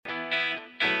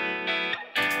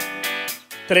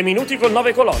3 minuti con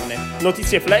 9 colonne.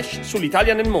 Notizie flash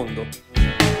sull'Italia nel mondo.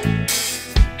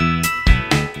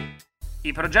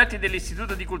 I progetti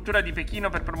dell'Istituto di Cultura di Pechino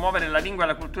per promuovere la lingua e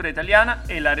la cultura italiana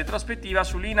e la retrospettiva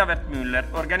su Lina Wertmüller,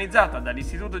 organizzata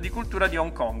dall'Istituto di Cultura di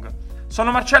Hong Kong.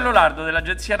 Sono Marcello Lardo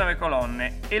dell'agenzia 9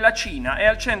 Colonne e la Cina è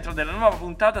al centro della nuova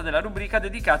puntata della rubrica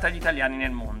dedicata agli italiani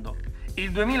nel mondo.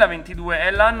 Il 2022 è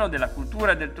l'anno della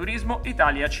cultura e del turismo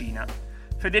Italia-Cina.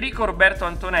 Federico Roberto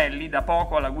Antonelli, da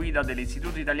poco alla guida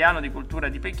dell'Istituto Italiano di Cultura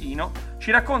di Pechino, ci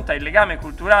racconta il legame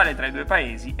culturale tra i due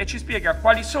paesi e ci spiega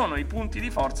quali sono i punti di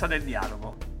forza del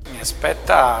dialogo. Mi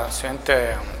aspetta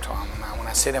sicuramente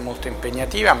una sede molto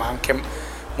impegnativa, ma anche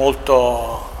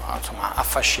molto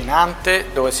affascinante,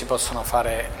 dove si possono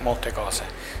fare molte cose.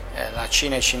 La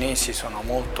Cina e i cinesi sono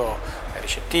molto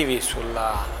ricettivi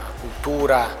sulla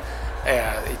cultura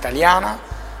italiana.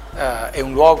 È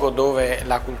un luogo dove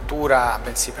la cultura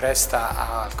ben si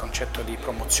presta al concetto di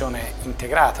promozione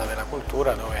integrata della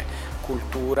cultura, dove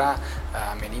cultura,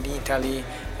 Made in Italy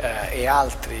e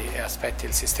altri aspetti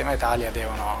del sistema Italia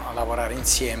devono lavorare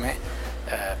insieme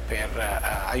per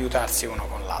aiutarsi uno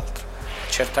con l'altro.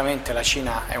 Certamente la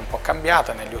Cina è un po'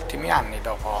 cambiata negli ultimi anni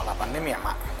dopo la pandemia,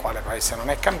 ma quale paese non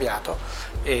è cambiato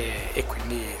e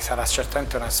quindi sarà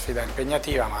certamente una sfida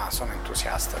impegnativa, ma sono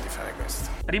entusiasta di fare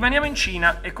questo. Rimaniamo in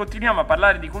Cina e continuiamo a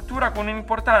parlare di cultura con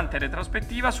un'importante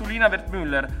retrospettiva su Lina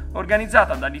Wertmüller,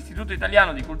 organizzata dall'Istituto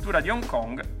Italiano di Cultura di Hong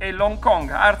Kong e l'Hong Kong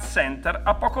Arts Center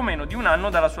a poco meno di un anno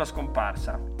dalla sua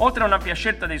scomparsa. Oltre a un'ampia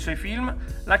scelta dei suoi film,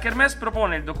 la Kermesse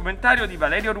propone il documentario di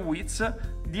Valerio Ruiz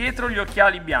Dietro gli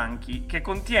occhiali bianchi, che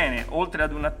contiene, oltre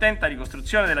ad un'attenta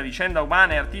ricostruzione della vicenda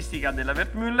umana e artistica della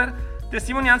Wertmüller,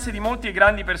 testimonianze di molti e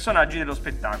grandi personaggi dello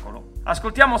spettacolo.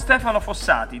 Ascoltiamo Stefano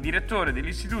Fossati, direttore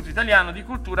dell'Istituto Italiano di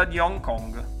Cultura di Hong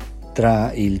Kong.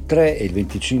 Tra il 3 e il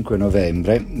 25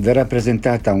 novembre verrà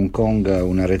presentata a Hong Kong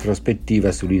una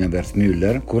retrospettiva su Lina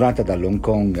Wertmüller, curata dall'Hong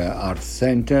Kong Arts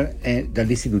Center e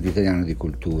dall'Istituto Italiano di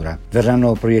Cultura.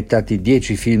 Verranno proiettati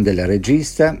 10 film della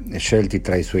regista, scelti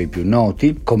tra i suoi più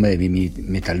noti, come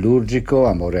Metallurgico,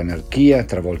 Amore e Anarchia,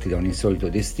 Travolti da un insolito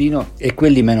destino, e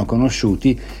quelli meno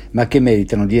conosciuti, ma che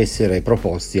meritano di essere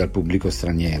proposti al pubblico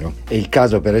straniero. È il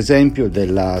caso, per esempio,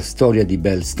 della Storia di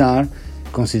Belle Star,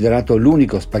 considerato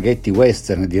l'unico spaghetti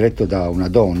western diretto da una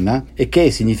donna e che è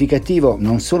significativo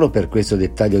non solo per questo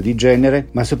dettaglio di genere,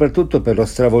 ma soprattutto per lo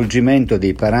stravolgimento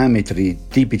dei parametri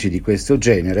tipici di questo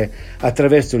genere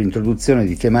attraverso l'introduzione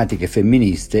di tematiche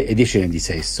femministe e di scene di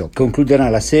sesso. Concluderà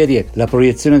la serie la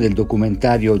proiezione del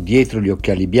documentario Dietro gli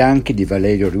occhiali bianchi di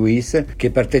Valerio Ruiz, che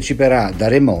parteciperà da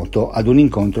remoto ad un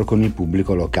incontro con il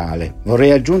pubblico locale.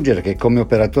 Vorrei aggiungere che come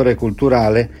operatore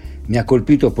culturale mi ha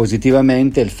colpito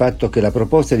positivamente il fatto che la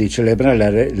proposta di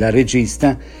celebrare la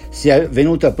regista sia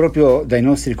venuta proprio dai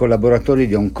nostri collaboratori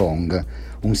di Hong Kong,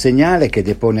 un segnale che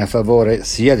depone a favore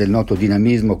sia del noto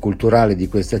dinamismo culturale di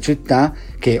questa città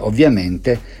che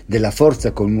ovviamente della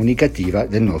forza comunicativa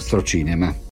del nostro cinema.